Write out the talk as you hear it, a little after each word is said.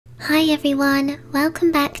Hi everyone,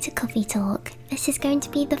 welcome back to Coffee Talk. This is going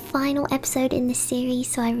to be the final episode in this series,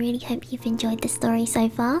 so I really hope you've enjoyed the story so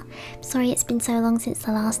far. I'm sorry it's been so long since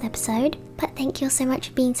the last episode, but thank you all so much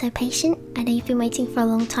for being so patient. I know you've been waiting for a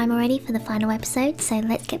long time already for the final episode, so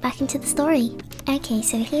let's get back into the story. Okay,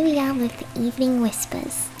 so here we are with the Evening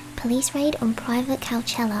Whispers. Police raid on private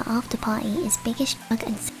Coachella after party is biggest drug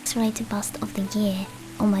and sex-related bust of the year.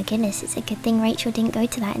 Oh my goodness, it's a good thing Rachel didn't go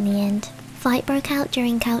to that in the end. Fight broke out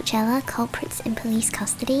during Coachella, culprits in police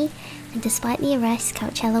custody, and despite the arrest,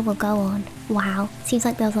 Coachella will go on. Wow, seems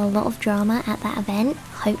like there was a lot of drama at that event.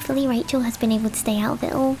 Hopefully Rachel has been able to stay out of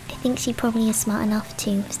it all. I think she probably is smart enough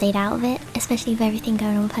to have stayed out of it, especially with everything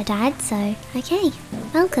going on with her dad, so okay,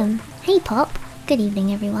 welcome. Hey Pop. Good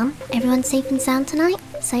evening everyone. Everyone safe and sound tonight?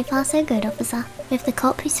 So far so good, officer. With the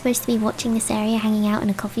cop who's supposed to be watching this area hanging out in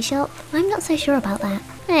a coffee shop, I'm not so sure about that.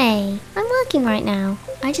 Hey, I'm working right now.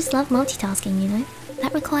 I just love multitasking, you know?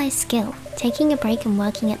 That requires skill. Taking a break and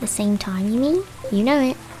working at the same time, you mean? You know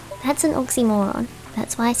it. That's an oxymoron.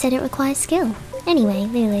 That's why I said it requires skill. Anyway,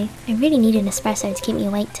 Lulu, I really need an espresso to keep me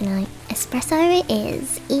awake tonight. Espresso it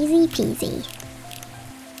is. Easy peasy.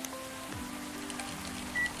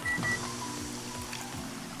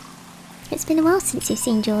 It's been a while since you've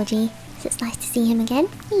seen Jorji, so it's nice to see him again.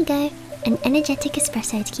 Here you go. An energetic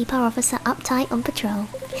espresso to keep our officer uptight on patrol.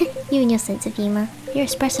 You and your sense of humour. Your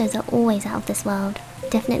espressos are always out of this world.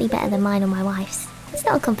 Definitely better than mine or my wife's. It's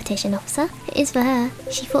not a competition, officer. It is for her.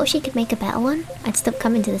 She thought she could make a better one. I'd stop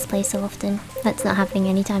coming to this place so often. That's not happening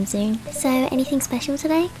anytime soon. So, anything special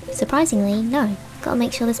today? Surprisingly, no. Gotta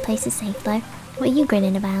make sure this place is safe though. What are you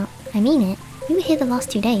grinning about? I mean it. You were here the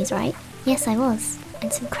last 2 days, right? Yes, I was.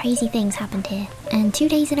 And some crazy things happened here. And 2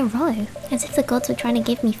 days in a row. As if the gods were trying to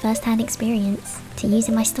give me first-hand experience to use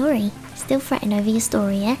in my story. Still fretting over your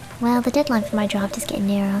story, eh? Well, the deadline for my draft is getting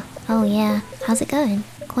nearer. Oh yeah, how's it going?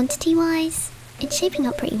 Quantity-wise? It's shaping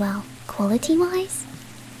up pretty well. Quality-wise?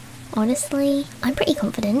 Honestly, I'm pretty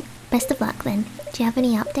confident. Best of luck then. Do you have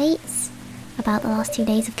any updates about the last 2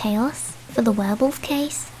 days of chaos? For the werewolf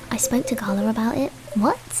case? I spoke to Gala about it.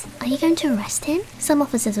 What? Are you going to arrest him? Some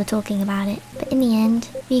officers were talking about it, but in the end,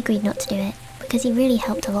 we agreed not to do it, because he really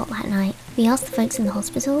helped a lot that night. We asked the folks in the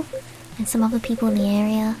hospital, and some other people in the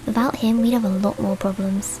area. Without him, we'd have a lot more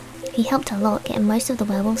problems. He helped a lot getting most of the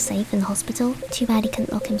werewolves safe in the hospital. Too bad he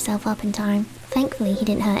couldn't lock himself up in time. Thankfully, he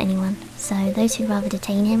didn't hurt anyone, so those who'd rather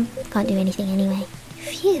detain him can't do anything anyway.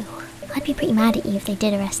 Phew. I'd be pretty mad at you if they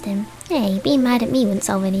did arrest him. Hey, being mad at me wouldn't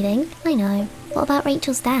solve anything. I know. What about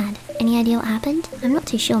Rachel's dad? Any idea what happened? I'm not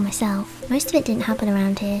too sure myself. Most of it didn't happen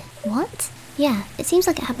around here. What? Yeah, it seems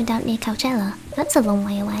like it happened out near Coachella. That's a long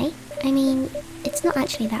way away. I mean, it's not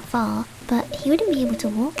actually that far, but he wouldn't be able to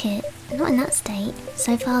walk it. Not in that state.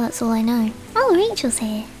 So far, that's all I know. Oh, Rachel's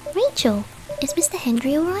here. Rachel, is Mr.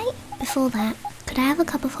 Hendry alright? Before that, could I have a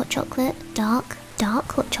cup of hot chocolate? Dark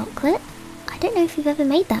hot chocolate? I don't know if you've ever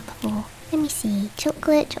made that before. Let me see.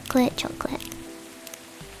 Chocolate, chocolate, chocolate.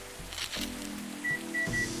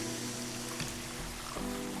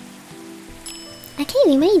 Okay,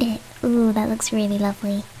 we made it. Ooh, that looks really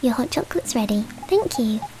lovely. Your hot chocolate's ready. Thank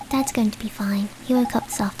you. Dad's going to be fine. He woke up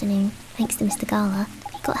this afternoon, thanks to Mr. Gala.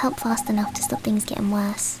 He got help fast enough to stop things getting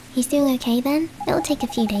worse. He's doing okay then? It'll take a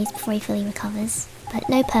few days before he fully recovers. But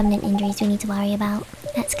no permanent injuries we need to worry about.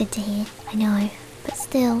 That's good to hear. I know. But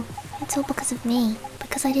still, it's all because of me.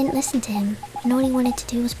 Because I didn't listen to him. And all he wanted to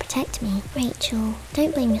do was protect me. Rachel,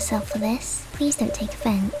 don't blame yourself for this. Please don't take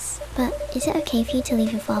offense. But is it okay for you to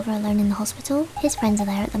leave your father alone in the hospital? His friends are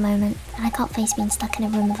there at the moment, and I can't face being stuck in a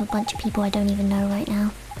room with a bunch of people I don't even know right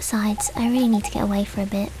now. Besides, I really need to get away for a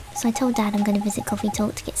bit. So I told Dad I'm going to visit Coffee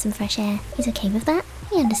Talk to get some fresh air. He's okay with that?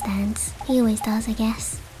 He understands. He always does, I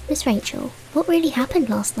guess. Miss Rachel, what really happened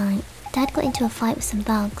last night? Dad got into a fight with some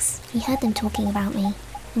thugs. He heard them talking about me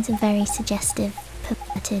in some very suggestive,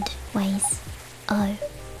 perverted ways. Oh,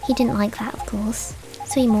 he didn't like that, of course.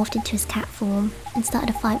 So he morphed into his cat form and started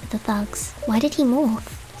a fight with the thugs. Why did he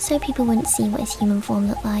morph? So people wouldn't see what his human form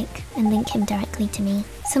looked like and link him directly to me.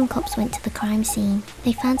 Some cops went to the crime scene.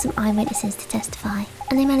 They found some eyewitnesses to testify,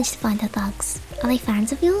 and they managed to find the thugs. Are they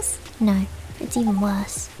fans of yours? No, it's even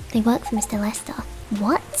worse. They work for Mr. Lester.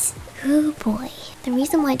 What? Oh boy. The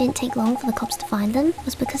reason why it didn't take long for the cops to find them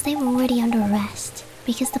was because they were already under arrest.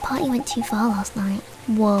 Because the party went too far last night.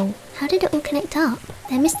 Whoa, how did it all connect up?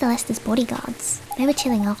 They're Mr. Lester's bodyguards. They were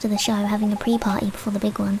chilling after the show, having a pre-party before the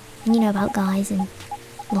big one. And you know about guys and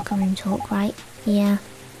locker room talk, right? Yeah,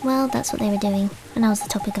 well, that's what they were doing, and I was the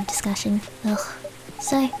topic of discussion. Ugh.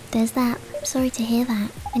 So, there's that. Sorry to hear that.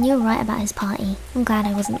 And you were right about his party. I'm glad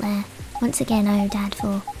I wasn't there. Once again, I owe Dad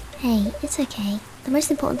for... Hey, it's okay. The most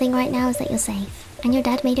important thing right now is that you're safe. and your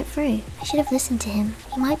dad made it through. I should have listened to him.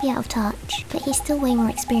 He might be out of touch, but he's still way more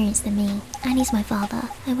experienced than me. And he's my father.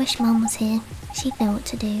 I wish Mum was here. She'd know what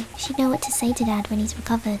to do. She'd know what to say to Dad when he's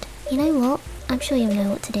recovered. You know what? I'm sure you'll know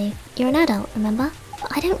what to do. You're an adult, remember?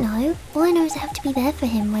 But I don't know. All I know is I have to be there for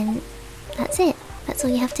him when... That's it. That's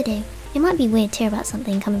all you have to do. It might be weird to hear about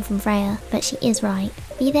something coming from Freya, but she is right.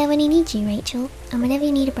 Be there when he needs you, Rachel. And whenever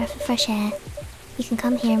you need a breath of fresh air, you can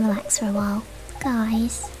come here and relax for a while.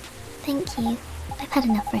 Guys, thank you. I've had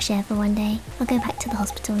enough fresh air for one day. I'll go back to the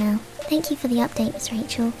hospital now. Thank you for the update, Miss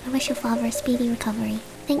Rachel. I wish your father a speedy recovery.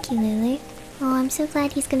 Thank you, Lulu. Oh, I'm so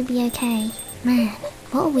glad he's gonna be okay. Man,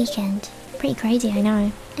 what a weekend. Pretty crazy, I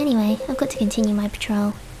know. Anyway, I've got to continue my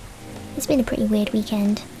patrol. It's been a pretty weird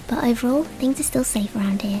weekend, but overall, things are still safe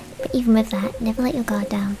around here. But even with that, never let your guard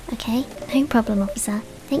down, okay? No problem, officer.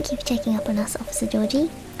 Thank you for checking up on us, Officer Jorji.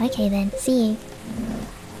 Okay then, see you.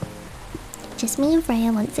 Just me and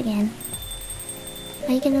Freya once again.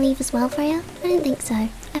 Are you gonna leave as well, Freya? I don't think so.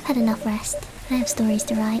 I've had enough rest. I have stories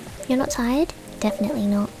to write. You're not tired? Definitely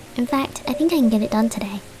not. In fact, I think I can get it done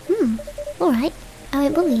today. Alright. I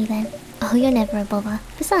won't bully you then. Oh, you're never a bother.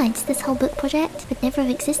 Besides, this whole book project would never have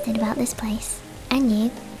existed without this place. And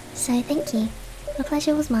you. So thank you. The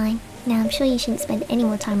pleasure was mine. Now I'm sure you shouldn't spend any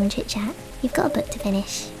more time on chit-chat. You've got a book to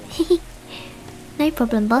finish. No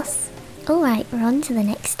problem, boss. Alright, we're on to the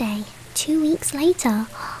next day. 2 weeks later.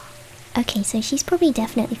 Okay, so she's probably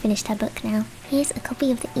definitely finished her book now. Here's a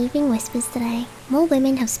copy of the Evening Whispers today. More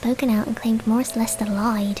women have spoken out and claimed Morris Lester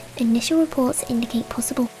lied. Initial reports indicate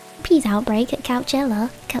possible herpes outbreak at Coachella.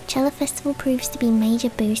 Coachella Festival proves to be major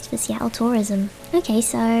boost for Seattle tourism. Okay,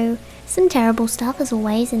 so some terrible stuff as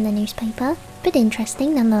always in the newspaper, but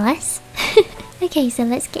interesting nonetheless. Okay, so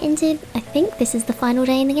let's get into, I think this is the final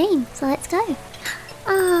day in the game, so let's go.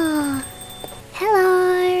 Ah,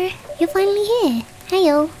 hello, you're finally here. Hey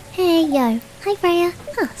all. Hey, yo. Hi, Freya.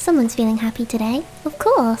 Huh, someone's feeling happy today. Of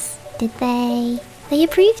course. Did they? They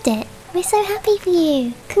approved it. We're so happy for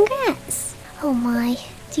you. Congrats. Oh my.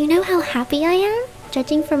 Do you know how happy I am?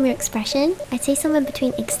 Judging from your expression, I'd say somewhere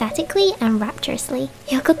between ecstatically and rapturously.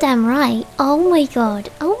 You're goddamn right. Oh my god.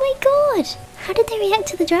 Oh my god. How did they react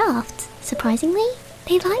to the draft? Surprisingly,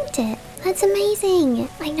 they liked it. That's amazing.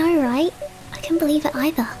 I know, right? I can't believe it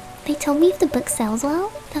either. They told me if the book sells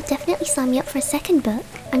well, they'll definitely sign me up for a second book.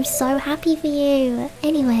 I'm so happy for you.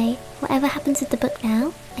 Anyway, whatever happens with the book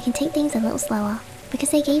now, I can take things a little slower.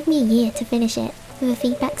 Because they gave me a year to finish it, with a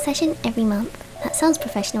feedback session every month. That sounds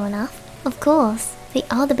professional enough. Of course, they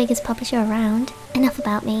are the biggest publisher around. Enough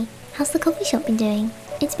about me. How's the coffee shop been doing?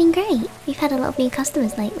 It's been great. We've had a lot of new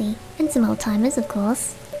customers lately. And some old timers, of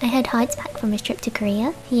course. I heard Hyde's back from his trip to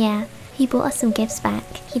Korea. Yeah, he brought us some gifts back.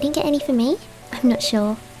 He didn't get any for me? I'm not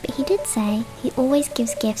sure. But he did say he always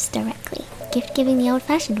gives gifts directly. Gift giving the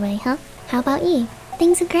old-fashioned way, huh? How about you?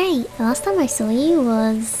 Things are great. The last time I saw you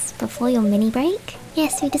was before your mini break.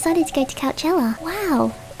 Yes, we decided to go to Coachella.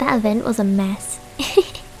 Wow, that event was a mess.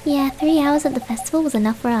 Yeah, 3 hours at the festival was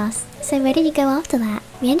enough for us. So where did you go after that?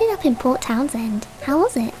 We ended up in Port Townsend. How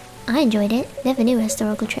was it? I enjoyed it. Never knew a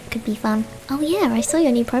historical trip could be fun. Oh yeah, I saw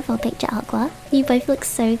your new profile picture, Aqua. You both look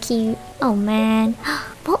so cute. Oh man.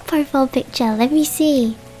 What profile picture? Let me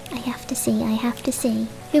see. I have to see.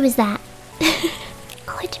 Who was that?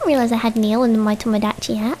 Oh, I didn't realize I had Neil in my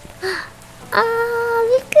Tomodachi app. Ah,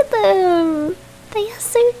 look at them. They are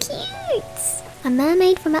so cute. A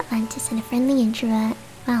mermaid from Atlantis and a friendly introvert.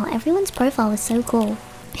 Wow, everyone's profile was so cool.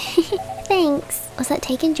 Thanks. Was that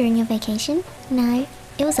taken during your vacation? No,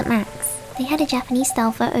 it was at Max. They had a Japanese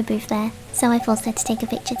style photo booth there, so I forced her to take a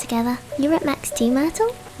picture together. You were at Max too,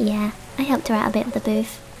 Myrtle? Yeah, I helped her out a bit with the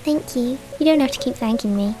booth. Thank you. You don't have to keep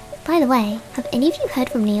thanking me. By the way, have any of you heard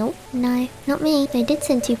from Neil? No, not me. They did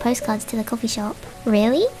send 2 postcards to the coffee shop.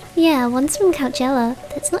 Really? Yeah, one's from Coachella.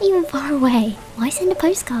 That's not even far away. Why send a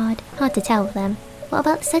postcard? Hard to tell with them. What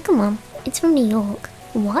about the second one? It's from New York.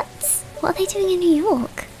 What? What are they doing in New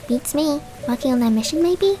York? Beats me. Working on their mission,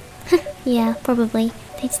 maybe? Yeah, probably.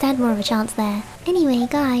 They'd stand more of a chance there. Anyway,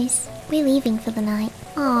 guys, we're leaving for the night.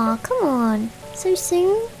 Aw, come on. So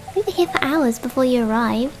soon? We were here for hours before you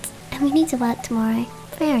arrived. And we need to work tomorrow.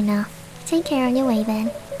 Fair enough. Take care on your way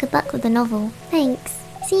then. Good luck with the novel. Thanks.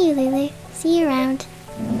 See you, Lulu. See you around.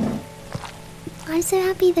 I'm so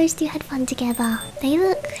happy those two had fun together. They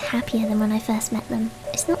look happier than when I first met them.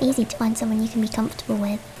 It's not easy to find someone you can be comfortable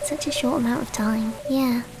with. Such a short amount of time.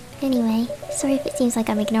 Yeah. Anyway, sorry if it seems like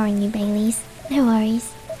I'm ignoring you, Baileys. No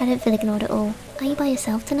worries. I don't feel ignored at all. Are you by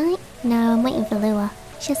yourself tonight? No, I'm waiting for Lua.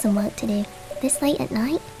 She has some work to do. This late at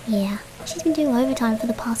night? Yeah. She's been doing overtime for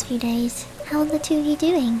the past few days. How are the two of you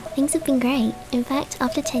doing? Things have been great. In fact,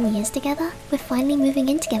 after 10 years together, we're finally moving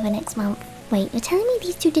in together next month. Wait, you're telling me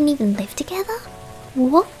these two didn't even live together?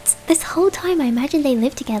 What? This whole time I imagined they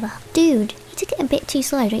lived together. Dude, you took it a bit too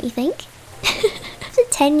slow, don't you think? For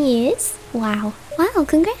 10 years? Wow. Wow,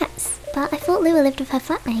 congrats. But I thought Lua lived with her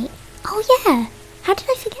flatmate. Oh yeah! How did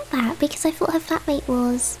I forget that? Because I thought her flatmate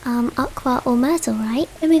was, Aqua or Myrtle, right?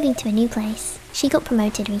 We're moving to a new place. She got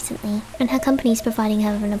promoted recently, and her company's providing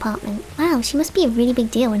her with an apartment. Wow, she must be a really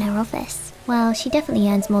big deal in her office. Well, she definitely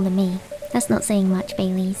earns more than me. That's not saying much,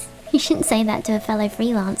 Baileys. You shouldn't say that to a fellow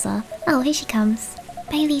freelancer. Oh, here she comes.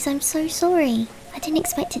 Baileys, I'm so sorry. I didn't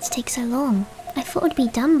expect it to take so long. I thought it would be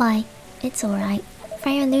done by... It's alright.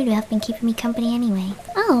 Freya and Lulu have been keeping me company anyway.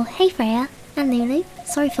 Oh, hey Freya. And Lulu.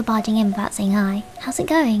 Sorry for barging in without saying hi. How's it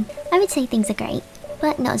going? I would say things are great,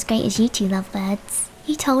 but not as great as you two lovebirds.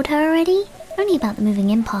 You told her already? Only about the moving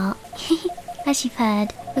in part. As you've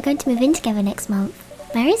heard, we're going to move in together next month.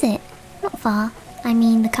 Where is it? Not far. I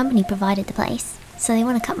mean, the company provided the place, so they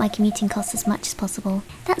want to cut my commuting costs as much as possible.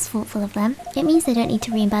 That's thoughtful of them. It means they don't need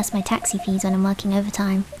to reimburse my taxi fees when I'm working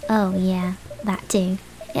overtime. Oh yeah, that too.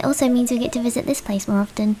 It also means we get to visit this place more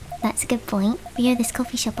often. That's a good point. We owe this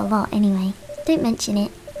coffee shop a lot anyway. Don't mention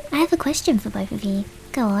it. I have a question for both of you.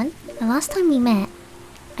 Go on. The last time we met,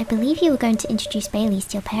 I believe you were going to introduce Baileys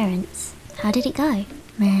to your parents. How did it go?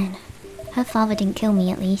 Man, her father didn't kill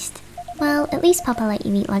me at least. Well, at least Papa let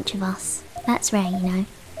you eat lunch with us. That's rare, you know.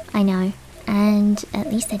 I know. And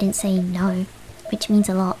at least they didn't say no, which means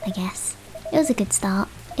a lot, I guess. It was a good start.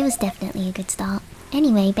 It was definitely a good start.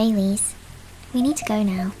 Anyway, Baileys, we need to go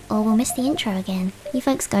now, or we'll miss the intro again. You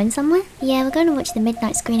folks going somewhere? Yeah, we're going to watch the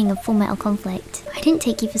midnight screening of Full Metal Conflict. I didn't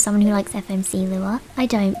take you for someone who likes FMC, Lua. I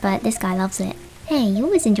don't, but this guy loves it. Hey, you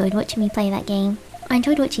always enjoyed watching me play that game. I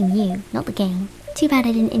enjoyed watching you, not the game. Too bad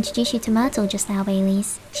I didn't introduce you to Myrtle just now,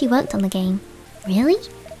 Baileys. She worked on the game. Really?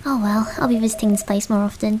 Oh well, I'll be visiting this place more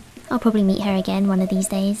often. I'll probably meet her again one of these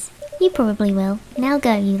days. You probably will. Now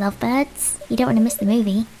go, you lovebirds. You don't want to miss the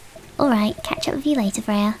movie. Alright, catch up with you later,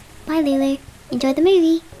 Freya. Bye, Lulu. Enjoy the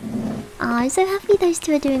movie. Oh, I'm so happy those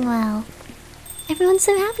two are doing well. Everyone's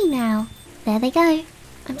so happy now. There they go.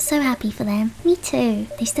 I'm so happy for them. Me too.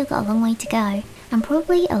 They've still got a long way to go, and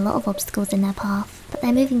probably a lot of obstacles in their path, but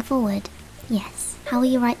they're moving forward. Yes, how will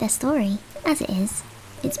you write their story? As it is,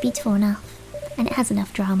 it's beautiful enough, and it has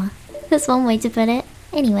enough drama. That's one way to put it.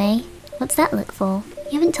 Anyway, what's that look for?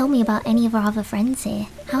 You haven't told me about any of our other friends here.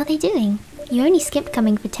 How are they doing? You only skipped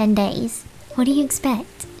coming for 10 days. What do you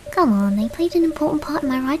expect? Come on, they played an important part in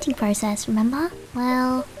my writing process, remember?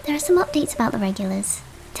 Well, there are some updates about the regulars.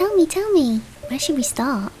 Tell me, where should we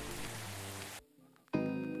start?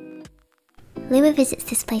 Lua visits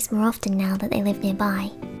this place more often now that they live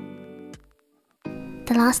nearby.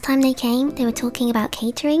 The last time they came, they were talking about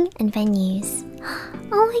catering and venues.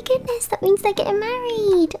 Oh my goodness, that means they're getting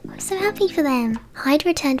married! I'm so happy for them. Hyde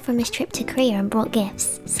returned from his trip to Korea and brought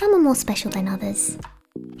gifts. Some are more special than others.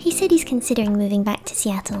 He said he's considering moving back to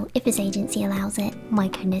Seattle if his agency allows it. My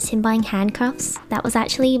goodness, him buying handcuffs? That was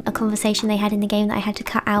actually a conversation they had in the game that I had to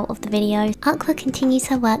cut out of the video. Aqua continues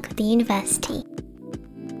her work with the university.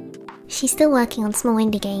 She's still working on small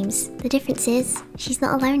indie games. The difference is, she's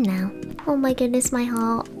not alone now. Oh my goodness, my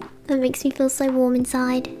heart. That makes me feel so warm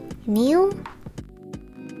inside. Neil?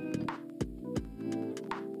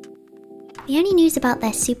 The only news about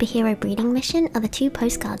their superhero breeding mission are the 2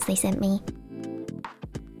 postcards they sent me.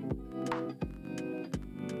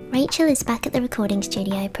 Rachel is back at the recording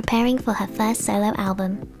studio preparing for her first solo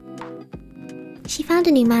album. She found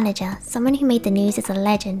a new manager, someone who made the news as a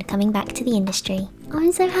legend coming back to the industry. Oh,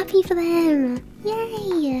 I'm so happy for them!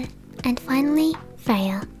 Yay! And finally,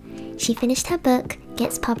 Freya. She finished her book,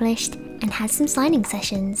 gets published, and has some signing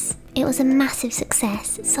sessions. It was a massive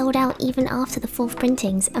success, sold out even after the 4th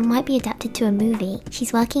printings and might be adapted to a movie.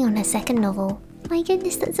 She's working on her 2nd novel. My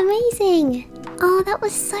goodness, that's amazing! Oh, that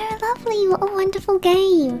was so lovely! What a wonderful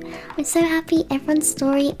game! I'm so happy everyone's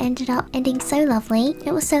story ended up ending so lovely.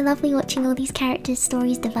 It was so lovely watching all these characters'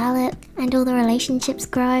 stories develop and all the relationships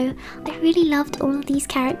grow. I really loved all of these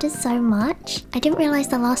characters so much. I didn't realise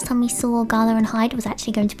the last time we saw Gala and Hyde was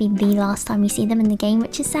actually going to be the last time we see them in the game,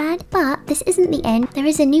 which is sad. But this isn't the end. There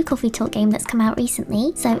is a new Coffee Talk game that's come out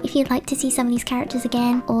recently, so if you'd like to see some of these characters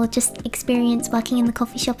again, or just experience working in the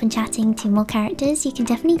coffee shop and chatting to more characters, you can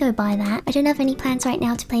definitely go buy that. I don't have any plans right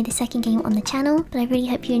now to play the 2nd game on the channel, but I really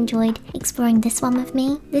hope you enjoyed exploring this one with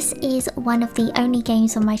me. This is one of the only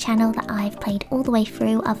games on my channel that I've played all the way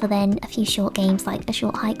through, other than a few short games like A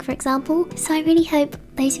Short Hike, for example. So I really hope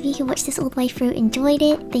those of you who watched this all the way through enjoyed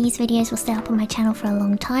it. These videos will stay up on my channel for a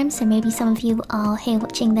long time, so maybe some of you are here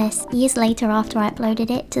watching this years later after I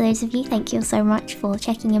uploaded it. To those of you, thank you so much for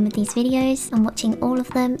checking in with these videos and watching all of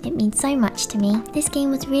them. It means so much to me. This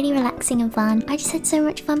game was really relaxing and fun. I just had so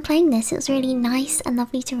much fun playing this. It was really nice and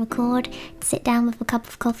lovely to record, to sit down with a cup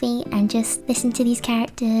of coffee and just listen to these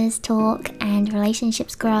characters talk and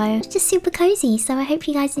relationships grow. It's just super cozy, so I hope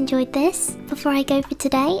you guys enjoyed this. Before I go for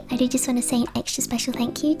today, I do just want to say an extra special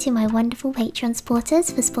thank you to my wonderful Patreon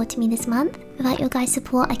supporters for supporting me this month. Without your guys'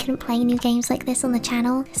 support, I couldn't play new games like this on the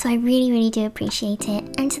channel, so I really do appreciate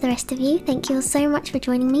it. And to the rest of you, thank you all so much for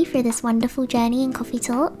joining me through this wonderful journey in Coffee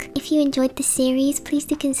Talk. If you enjoyed this series, please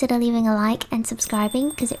do consider leaving a like and subscribing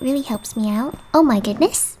because it really helps me out. Oh my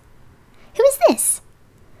goodness! Who is this?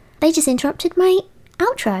 They just interrupted my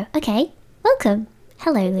outro. Okay, welcome.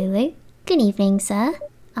 Hello, Lulu. Good evening, sir.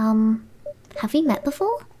 Have we met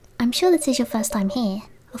before? I'm sure this is your first time here.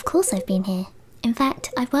 Of course I've been here. In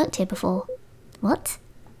fact, I've worked here before. What?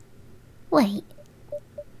 Wait.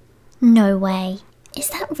 No way.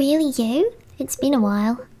 Is that really you? It's been a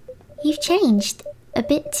while. You've changed. A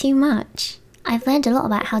bit too much. I've learned a lot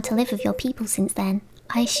about how to live with your people since then.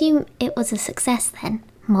 I assume it was a success then.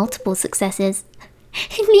 Multiple successes.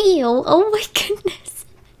 Neil, oh my goodness.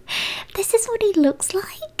 This is what he looks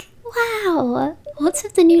like? Wow. What's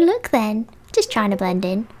with the new look then? Just trying to blend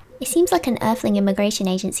in. It seems like an Earthling immigration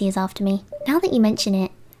agency is after me. Now that you mention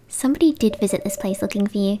it, somebody did visit this place looking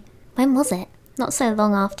for you. When was it? Not so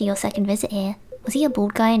long after your second visit here. Was he a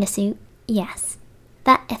bald guy in a suit? Yes.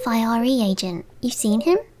 That FIRE agent. You've seen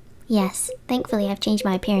him? Yes. Thankfully I've changed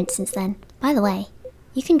my appearance since then. By the way,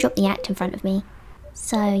 you can drop the act in front of me.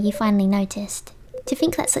 So you finally noticed. To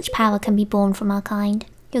think that such power can be born from our kind.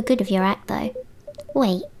 You're good with your act though.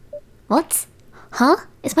 Wait. What? Huh?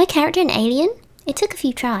 Is my character an alien? It took a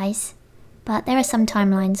few tries, but there are some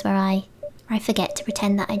timelines where I forget to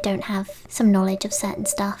pretend that I don't have some knowledge of certain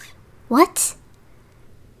stuff. What?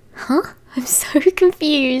 Huh? I'm so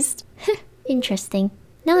confused. Interesting.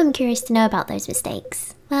 Now I'm curious to know about those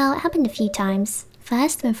mistakes. Well, it happened a few times.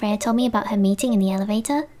 First, when Freya told me about her meeting in the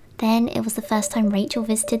elevator. Then it was the first time Rachel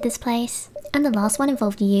visited this place. And the last one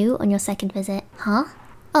involved you on your second visit. Huh?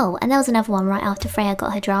 Oh, and there was another one right after Freya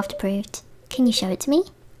got her draft approved. Can you show it to me?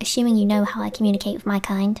 Assuming you know how I communicate with my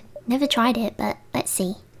kind. Never tried it, but let's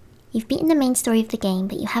see. You've beaten the main story of the game,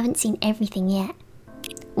 but you haven't seen everything yet.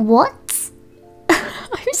 What?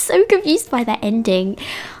 I'm so confused by that ending.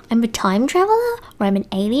 I'm a time traveler? Or I'm an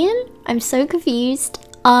alien? I'm so confused.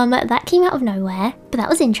 That came out of nowhere, but that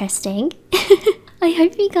was interesting. I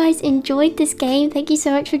hope you guys enjoyed this game. Thank you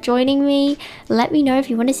so much for joining me. Let me know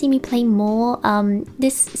if you want to see me play more.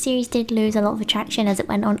 This series did lose a lot of attraction as it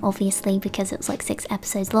went on, obviously, because it was like 6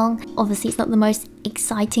 episodes long. Obviously, it's not the most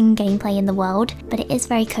exciting gameplay in the world, but it is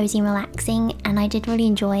very cozy and relaxing, and I did really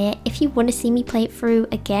enjoy it. If you want to see me play it through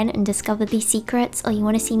again and discover these secrets, or you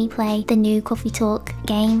want to see me play the new Coffee Talk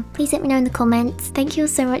game, please let me know in the comments. Thank you all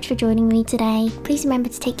so much for joining me today. Please remember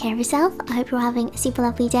to take care of yourself. I hope you're having a super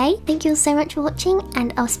lovely day. Thank you all so much for watching,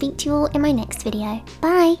 and I'll speak to you all in my next video.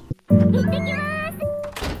 Bye!